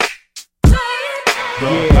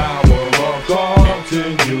The power of God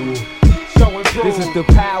in you. Show and prove. This is the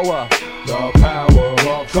power. The power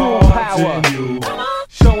of God in you.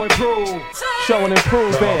 Show and prove. Show and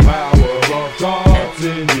improve. The power of God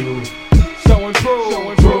in you. Show and prove. Show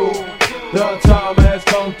and prove. The time has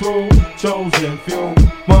come through. Chosen few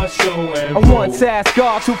must show and prove. I once asked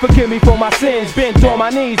God to forgive me for my sins. Bent on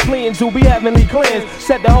my knees, pleading to be heavenly cleansed.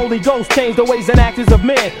 Said the Holy Ghost changed the ways and actions of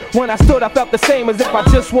men. When I stood, I felt the same as if I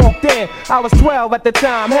just walked in. I was 12 at the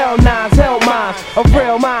time, held nines, held minds. A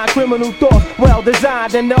frail mind, criminal thoughts, well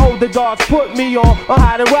designed. And the older gods put me on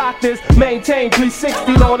how to rock this. Maintain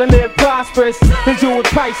 360, Lord, and live prosperous. The jewel is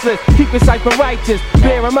priceless, keep it cipher righteous.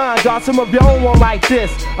 Bear in mind, God, some of your own won't like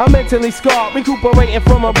this. I'm mentally scarred, recuperating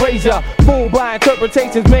from a brazier. Fooled by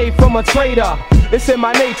interpretations made from a traitor. It's in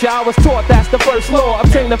my nature, I was taught that's the first law.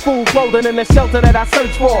 Obtain the food, clothing, and the shelter that I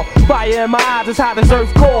search for. Fire in my eyes is how this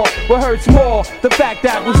earth's core. What hurts more, the fact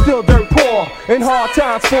that we're still dirt poor. In hard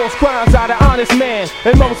times, false crimes out of honest man.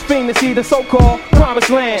 And most fiend to see the so-called promised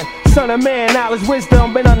land. Son of man, knowledge,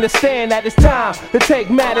 wisdom, and understand that it's time to take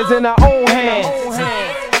matters in our own hands.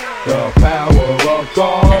 The power of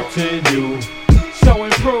God in you. Show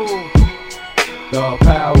and prove. The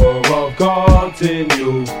power of God in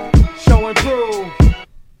you. Show and prove.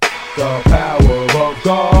 The power of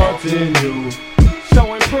God in you.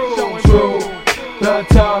 Show and prove. Show and prove. The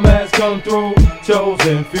time has come through.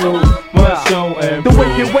 Chosen few must show and prove. The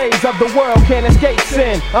wicked ways of the world can't escape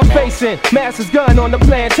sin. I'm facing master's gun on the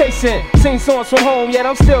plantation. Sing songs from home, yet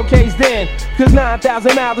I'm still caged in. Cause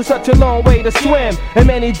 9,000 miles is such a long way to swim. And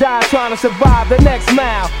many died trying to survive the next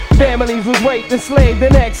mile. Families was raped, enslaved,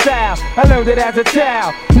 and exiled. I learned it as a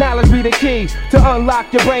child. Knowledge be the key to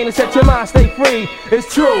unlock your brain and set your mind stay free.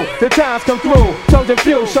 It's true, the times come through. Chosen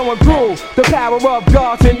few, show and prove. The power of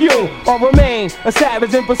God's in you. Or remain a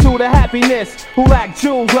savage in pursuit of happiness. Who lack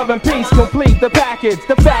jewels, love and peace, complete the package.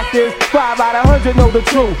 The fact is, 5 out of 100 know the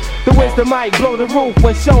truth. The wisdom might blow the roof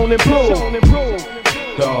when shown and proved.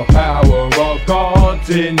 The power of God's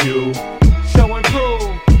in you. Show and prove.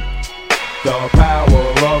 The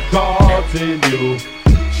power of God's in you.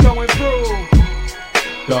 Show and prove.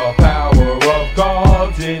 The power of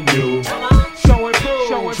God's in you. Show and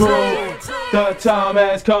prove. True. The time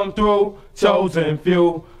has come through. Chosen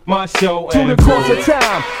few must show and prove. Through the course of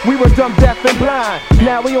time, we were dumb, deaf, and blind.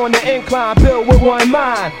 Now we on the incline, built with one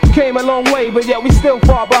mind. Came a long way, but yet we still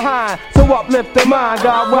far behind. So uplift the mind,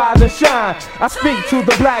 God rise and shine. I speak to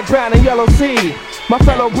the black, brown, and yellow seed. My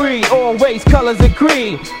fellow breed, all race, colors, and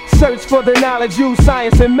creed. Search for the knowledge, use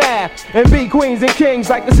science and math. And be queens and kings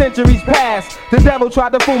like the centuries past. The devil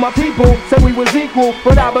tried to fool my people, said we was equal,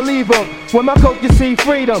 but I believe him. When my coach you see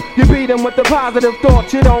freedom, you beat him with the positive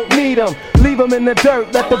thoughts, you don't need them. Leave them in the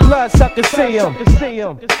dirt, let the blood sucker see them.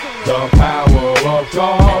 The power of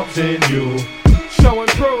God's in you. Show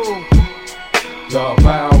and prove. The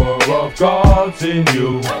power of God's in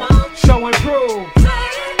you. Show and prove.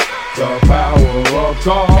 The power of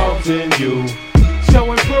God's in you. Show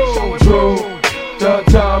and prove. True. The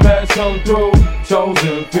time has come through.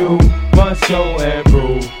 Chosen few must show and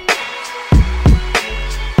prove.